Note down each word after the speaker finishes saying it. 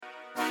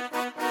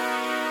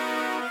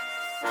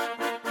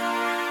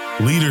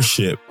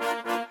leadership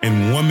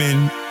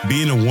and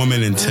being a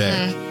woman in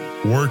tech,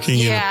 working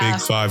in a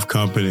big 5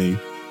 company,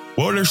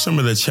 what are some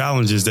of the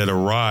challenges that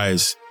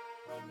arise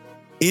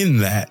in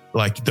that?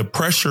 Like the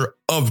pressure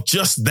of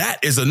just that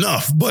is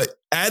enough, but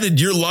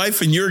added your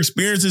life and your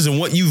experiences and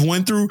what you've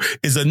went through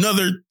is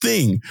another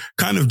thing.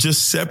 Kind of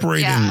just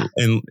separate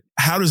and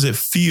how does it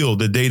feel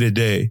the day to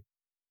day?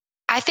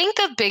 I think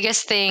the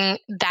biggest thing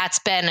that's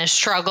been a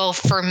struggle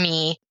for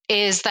me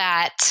is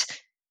that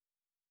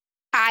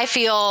I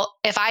feel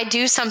if I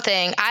do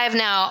something, I have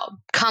now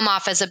come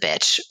off as a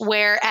bitch.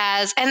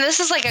 Whereas, and this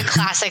is like a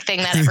classic thing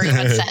that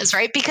everyone says,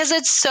 right? Because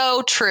it's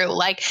so true.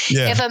 Like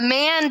if a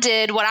man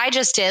did what I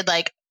just did,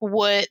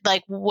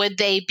 would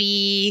they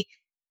be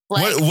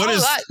like,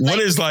 what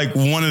is like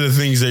one of the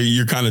things that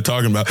you're kind of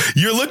talking about?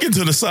 You're looking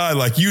to the side,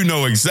 like, you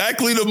know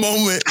exactly the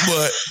moment,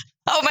 but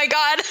oh my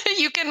God,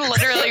 you can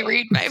literally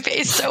read my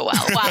face so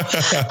well. Wow.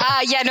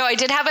 I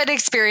did have an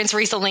experience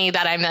recently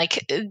that I'm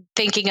like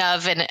thinking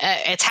of, and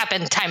it's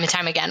happened time and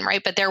time again,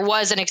 right? But there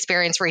was an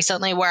experience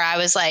recently where I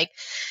was like,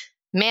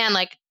 man,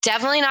 like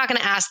definitely not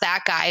going to ask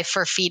that guy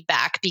for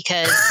feedback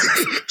because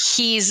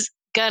he's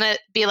going to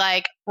be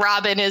like,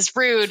 Robin is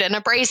rude and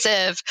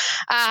abrasive.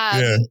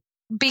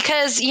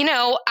 Because,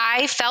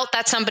 I felt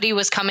that somebody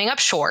was coming up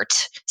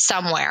short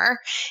somewhere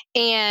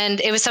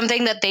and it was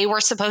something that they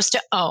were supposed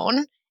to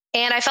own.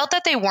 And I felt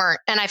that they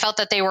weren't, and I felt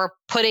that they were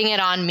putting it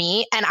on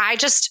me, and I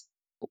just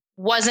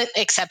wasn't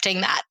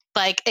accepting that.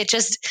 Like it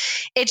just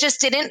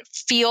didn't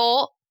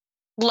feel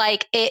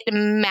like it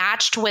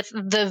matched with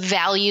the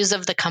values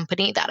of the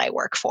company that I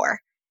work for.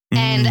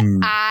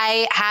 And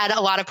I had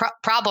a lot of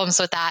problems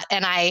with that.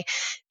 And I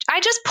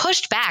just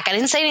pushed back. I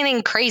didn't say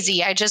anything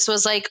crazy. I just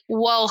was like,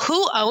 well,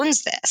 who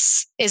owns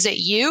this? Is it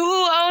you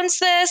who owns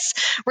this?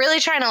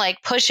 Really trying to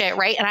like push it.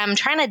 Right. And I'm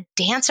trying to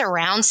dance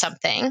around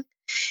something.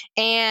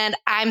 And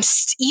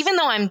even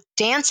though I'm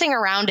dancing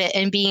around it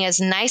and being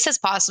as nice as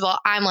possible,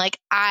 I'm like,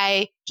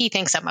 he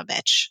thinks I'm a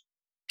bitch.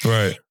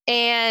 Right.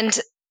 And,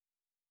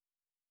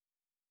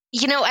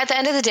 at the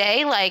end of the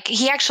day, like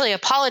he actually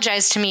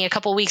apologized to me a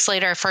couple weeks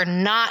later for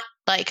not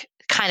like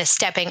kind of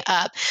stepping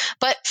up,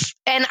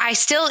 and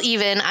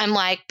I'm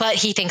like, but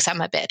he thinks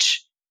I'm a bitch.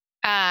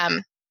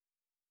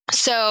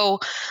 So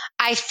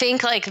I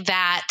think like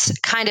that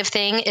kind of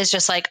thing is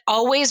just like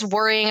always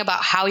worrying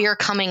about how you're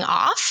coming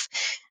off.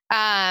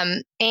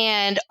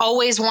 And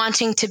always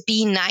wanting to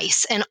be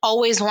nice and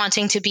always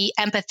wanting to be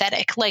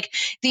empathetic. Like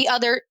the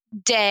other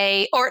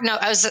day,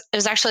 it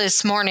was actually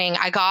this morning,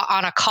 I got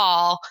on a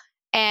call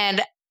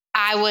and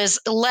I was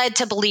led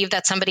to believe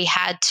that somebody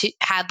had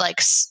like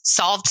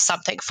solved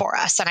something for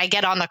us. And I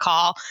get on the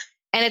call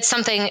and it's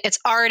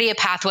already a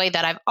pathway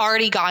that I've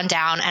already gone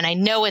down and I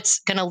know it's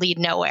going to lead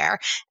nowhere.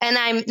 And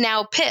I'm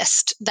now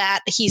pissed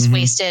that he's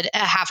wasted a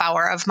half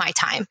hour of my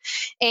time.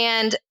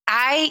 And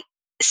I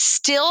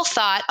still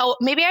thought,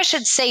 maybe I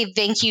should say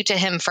thank you to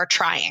him for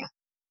trying.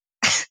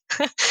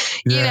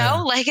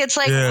 Like it's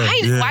like,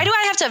 why do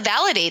I have to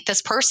validate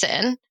this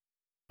person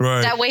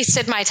that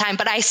wasted my time?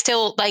 But I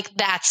still like,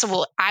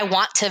 I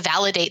want to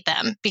validate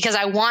them because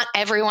I want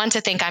everyone to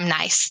think I'm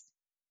nice.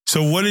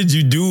 So what did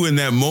you do in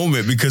that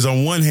moment? Because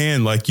on one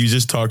hand, like you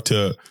just talked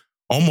to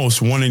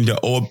almost wanting to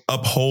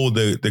uphold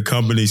the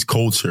company's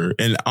culture.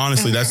 And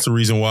honestly, that's the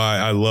reason why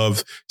I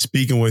love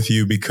speaking with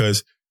you,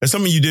 because that's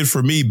something you did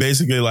for me.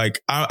 Basically,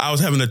 like I was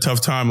having a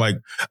tough time. Like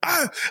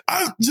I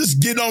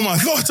just getting all my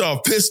thoughts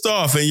off, pissed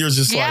off. And you're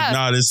just like,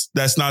 nah,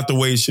 that's not the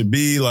way it should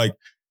be. Like,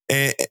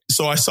 and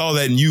so I saw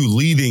that in you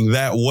leading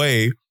that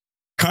way.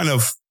 Kind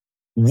of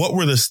what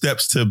were the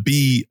steps to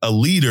be a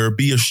leader,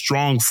 be a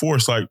strong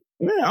force? Like,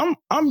 man,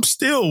 I'm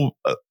still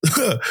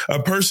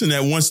a person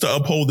that wants to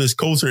uphold this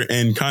culture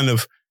and kind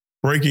of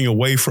breaking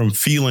away from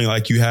feeling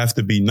like you have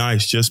to be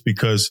nice just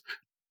because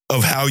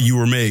of how you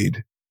were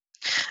made.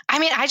 I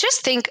mean, I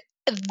just think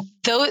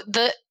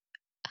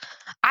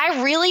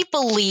I really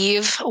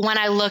believe when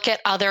I look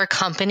at other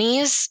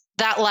companies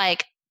that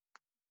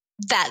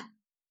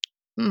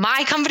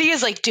my company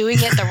is like doing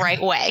it the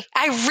right way.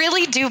 I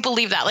really do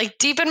believe that, like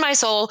deep in my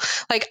soul.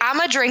 Like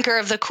I'm a drinker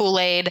of the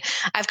Kool-Aid.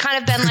 I've kind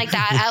of been like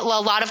that at a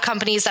lot of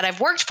companies that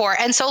I've worked for.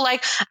 And so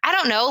like, I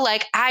don't know,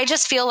 like I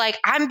just feel like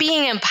I'm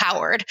being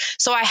empowered.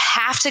 So I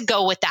have to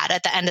go with that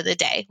at the end of the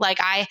day. Like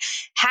I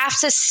have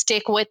to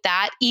stick with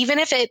that, even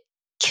if it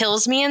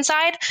kills me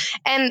inside.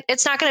 And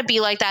it's not going to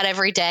be like that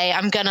every day.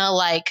 I'm going to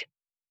like,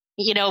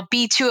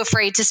 be too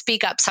afraid to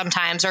speak up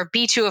sometimes or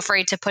be too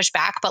afraid to push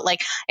back. But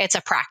like, it's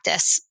a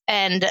practice.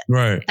 And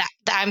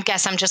I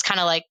guess I'm just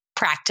kind of like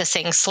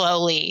practicing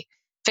slowly,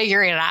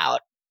 figuring it out.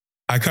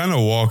 I kind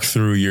of walk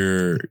through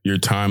your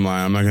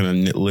timeline. I'm not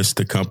going to list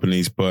the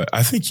companies, but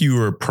I think you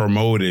were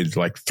promoted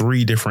like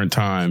 3 different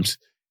times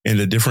in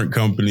the different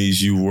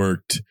companies you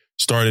worked,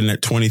 starting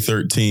at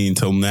 2013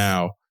 till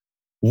now.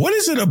 What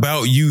is it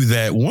about you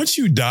that once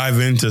you dive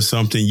into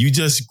something, you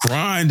just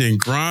grind and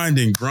grind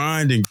and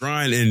grind and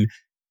grind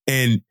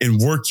and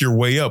work your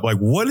way up? Like,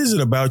 what is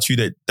it about you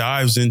that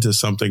dives into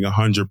something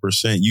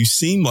 100%? You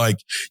seem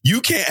like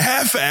you can't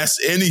half-ass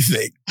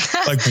anything.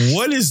 Like,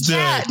 what is the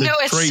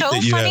it's trait so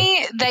that you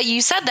funny have? that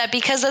you said that,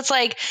 because it's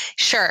like,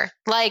 sure,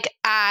 like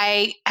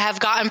I have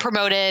gotten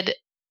promoted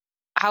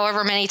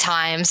however many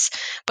times,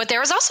 but there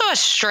was also a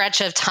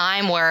stretch of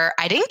time where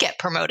I didn't get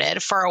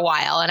promoted for a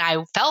while, and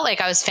I felt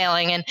like I was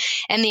failing,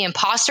 and the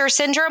imposter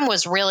syndrome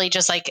was really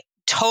just like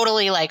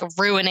totally like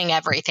ruining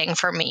everything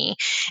for me.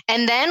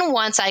 And then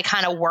once I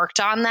kind of worked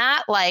on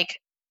that, like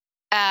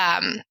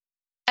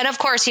and of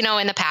course, in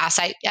the past,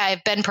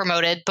 I've been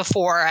promoted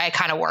before I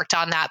kind of worked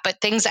on that, but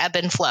things ebb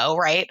and flow,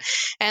 right?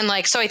 And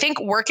like, so I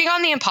think working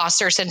on the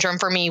imposter syndrome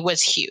for me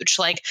was huge.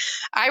 Like,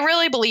 I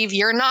really believe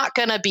you're not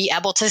going to be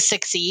able to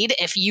succeed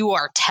if you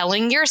are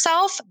telling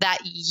yourself that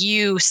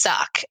you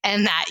suck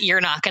and that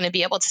you're not going to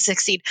be able to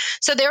succeed.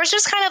 So there was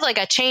just kind of like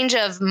a change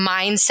of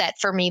mindset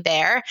for me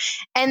there.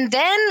 And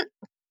then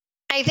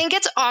I think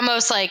it's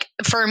almost like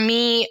for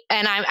me,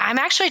 and I'm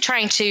actually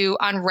trying to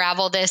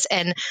unravel this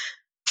and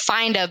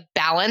find a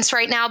balance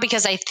right now,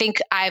 because I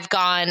think I've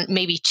gone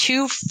maybe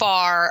too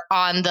far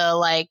on the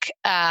like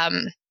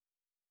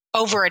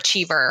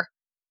overachiever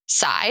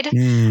side,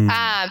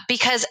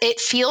 because it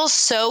feels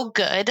so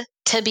good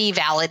to be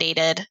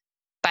validated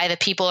by the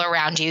people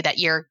around you that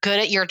you're good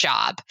at your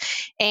job.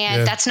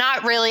 And that's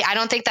not really, I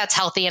don't think that's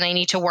healthy, and I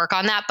need to work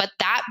on that. But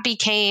that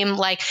became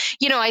like,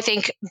 I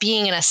think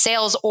being in a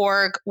sales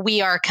org,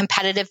 we are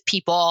competitive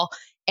people.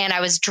 And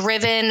I was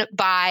driven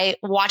by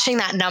watching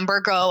that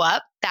number go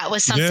up. That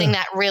was something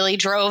that really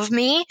drove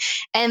me.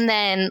 And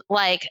then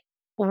like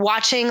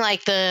watching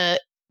like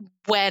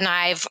when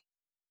I've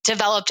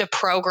developed a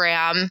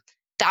program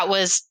that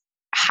was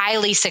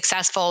highly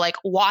successful, like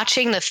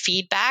watching the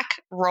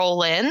feedback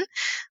roll in,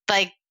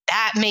 like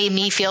that made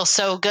me feel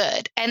so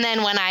good. And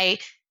then when I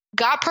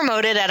got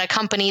promoted at a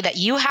company that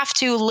you have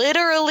to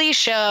literally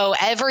show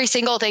every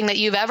single thing that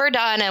you've ever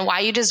done and why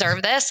you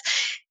deserve this,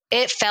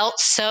 it felt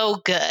so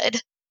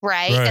good.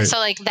 Right. And so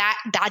like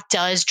that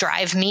does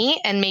drive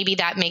me. And maybe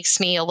that makes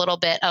me a little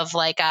bit of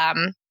like a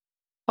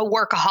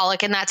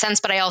workaholic in that sense,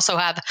 but I also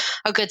have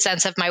a good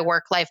sense of my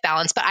work-life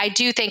balance. But I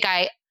do think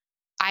I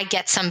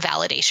get some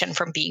validation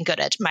from being good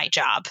at my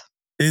job.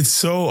 It's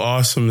so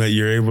awesome that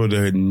you're able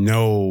to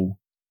know,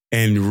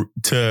 and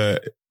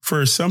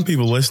for some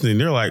people listening,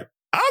 they're like,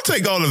 I'll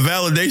take all the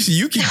validation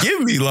you can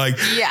give me. Like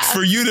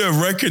for you to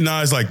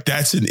recognize like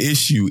that's an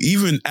issue,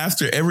 even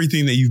after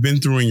everything that you've been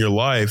through in your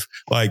life,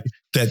 like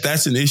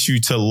that's an issue,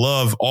 to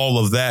love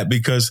all of that.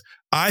 Because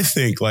I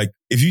think like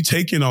if you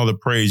take in all the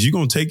praise, you're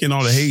going to take in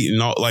all the hate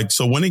and all, like,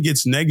 so when it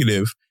gets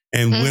negative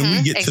and when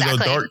we get to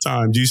the dark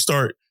times,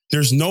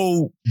 there's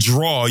no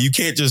draw. You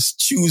can't just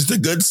choose the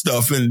good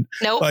stuff. And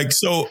like,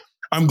 so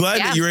I'm glad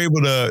that you're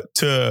able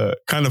to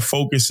kind of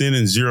focus in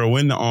and zero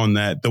in on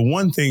that. The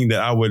one thing that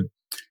I would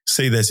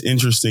say that's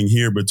interesting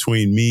here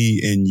between me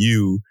and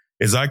you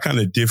is I kind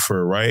of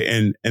differ, right?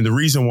 And the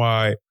reason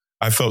why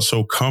I felt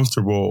so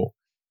comfortable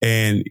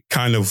and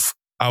kind of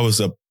I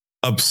was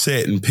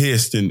upset and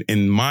pissed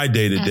in my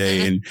day to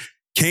day and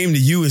came to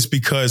you is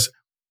because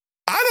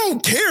I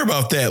don't care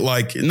about that.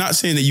 Like, not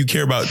saying that you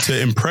care about to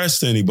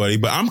impress anybody,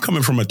 but I'm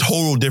coming from a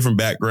total different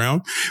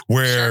background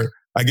where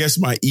I guess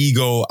my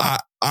ego,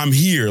 I'm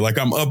here, like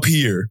I'm up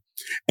here.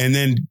 And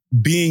then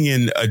being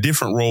in a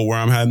different role where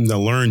I'm having to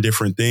learn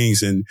different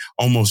things and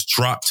almost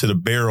drop to the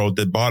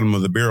bottom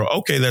of the barrel.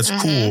 Okay, that's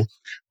cool.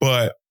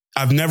 But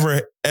I've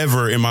never,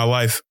 ever in my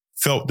life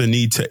felt the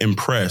need to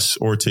impress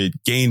or to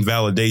gain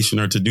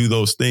validation or to do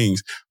those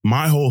things.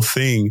 My whole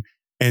thing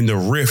and the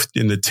rift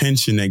and the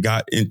tension that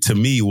got into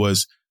me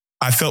was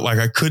I felt like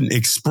I couldn't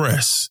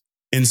express.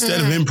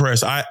 Instead of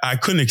impress, I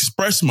couldn't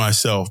express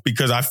myself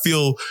because I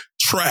feel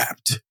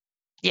trapped.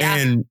 Yeah.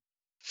 And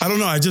I don't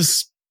know.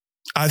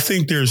 I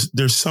think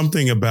there's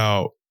something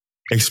about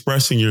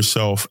expressing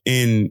yourself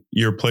in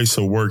your place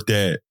of work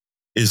that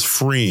is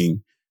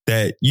freeing,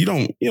 that you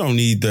don't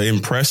need the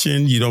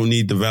impression. You don't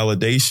need the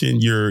validation.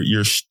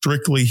 You're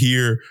strictly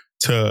here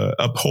to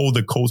uphold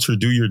the culture,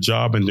 do your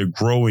job, and to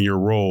grow in your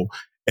role.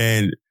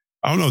 And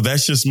I don't know,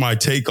 that's just my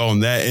take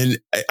on that.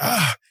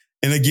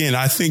 And again,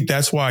 I think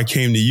that's why I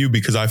came to you,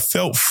 because I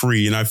felt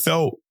free and I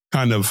felt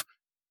kind of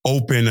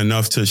open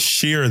enough to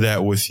share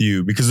that with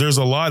you, because there's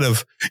a lot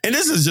of, and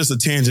this is just a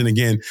tangent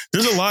again,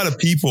 there's a lot of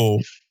people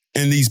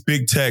in these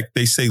big tech,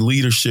 they say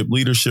leadership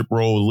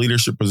role,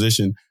 leadership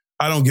position.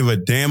 I don't give a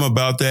damn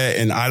about that.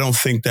 And I don't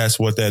think that's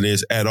what that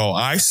is at all.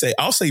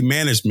 I'll say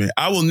management.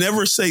 I will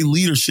never say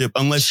leadership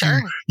unless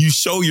you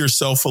show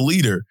yourself a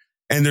leader.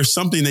 And there's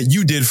something that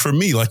you did for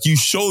me. Like you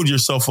showed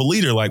yourself a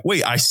leader. Like,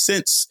 wait, I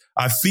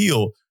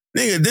feel,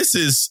 nigga, this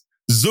is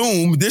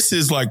Zoom. This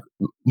is like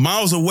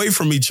miles away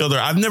from each other.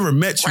 I've never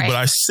met you, but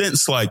I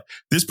sense like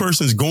this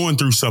person's going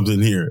through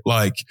something here.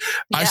 Like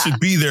I should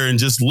be there and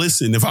just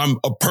listen if I'm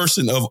a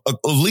person of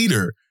a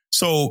leader.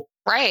 So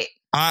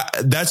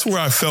that's where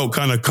I felt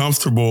kind of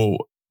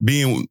comfortable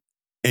being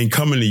and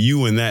coming to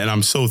you in that. And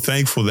I'm so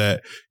thankful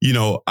that,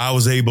 I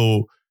was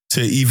able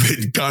to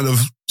even kind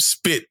of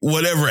spit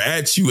whatever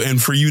at you,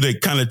 and for you to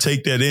kind of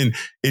take that in,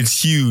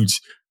 it's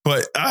huge.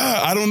 But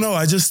I don't know.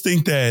 I just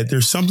think that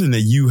there's something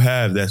that you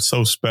have that's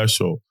so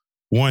special.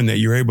 One, that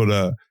you're able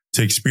to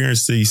to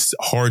experience these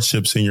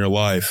hardships in your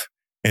life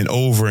and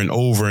over and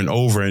over and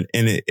over.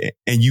 And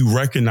you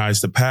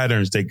recognize the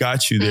patterns that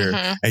got you there.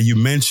 Mm-hmm. And you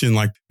mentioned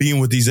like being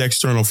with these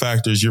external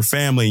factors, your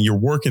family, and you're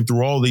working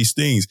through all these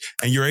things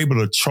and you're able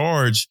to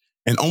charge.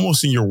 And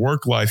almost in your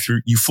work life,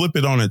 you flip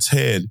it on its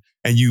head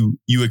and you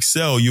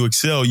excel,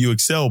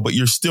 but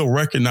you're still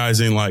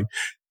recognizing like,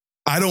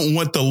 I don't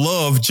want the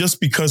love just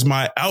because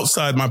my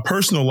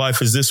personal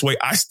life is this way.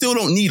 I still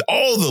don't need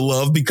all the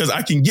love because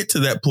I can get to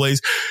that place.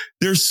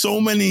 There's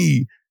so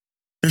many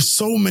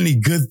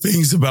good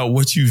things about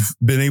what you've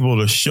been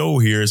able to show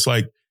here. It's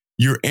like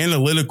you're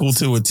analytical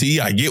to a T.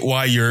 I get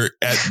why you're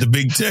at the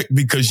big tech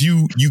because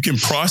you can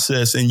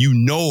process and you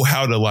know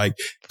how to like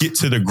get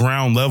to the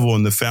ground level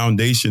and the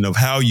foundation of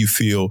how you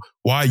feel,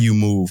 why you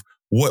move,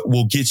 what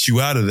will get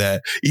you out of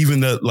that, even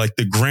the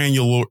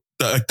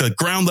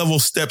ground level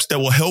steps that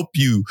will help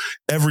you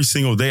every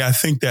single day. I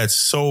think that's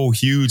so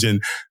huge.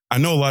 And I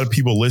know a lot of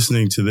people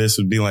listening to this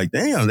would be like,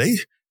 damn, they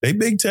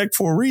big tech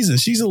for a reason.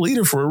 She's a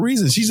leader for a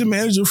reason. She's a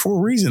manager for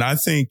a reason. I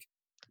think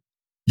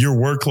your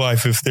work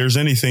life, if there's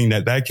anything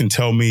that can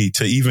tell me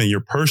to even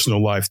your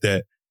personal life,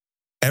 that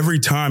every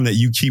time that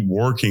you keep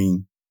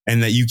working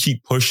and that you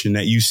keep pushing,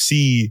 that you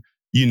see,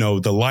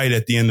 the light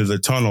at the end of the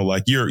tunnel,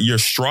 like you're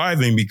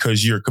striving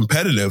because you're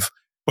competitive,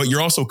 but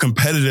you're also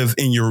competitive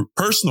in your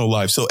personal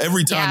life. So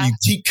every time you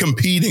keep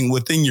competing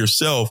within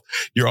yourself,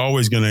 you're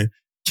always going to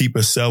keep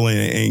excelling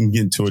and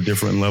get to a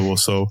different level.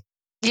 So,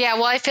 yeah,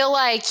 well, I feel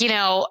like,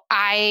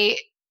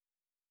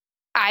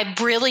 I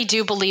really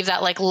do believe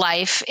that like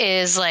life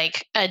is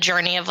like a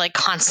journey of like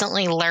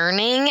constantly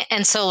learning.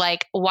 And so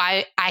like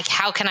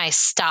how can I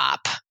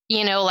stop?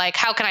 Like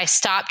how can I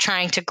stop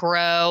trying to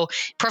grow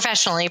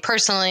professionally,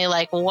 personally,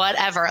 like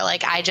whatever.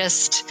 Like I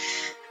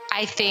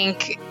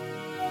think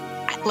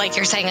like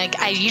you're saying, like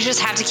you just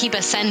have to keep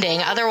ascending.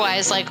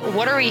 Otherwise, like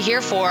what are we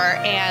here for?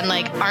 And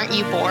like, aren't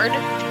you bored?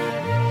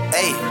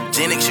 Hey,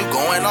 Gen X, you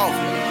going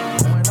off.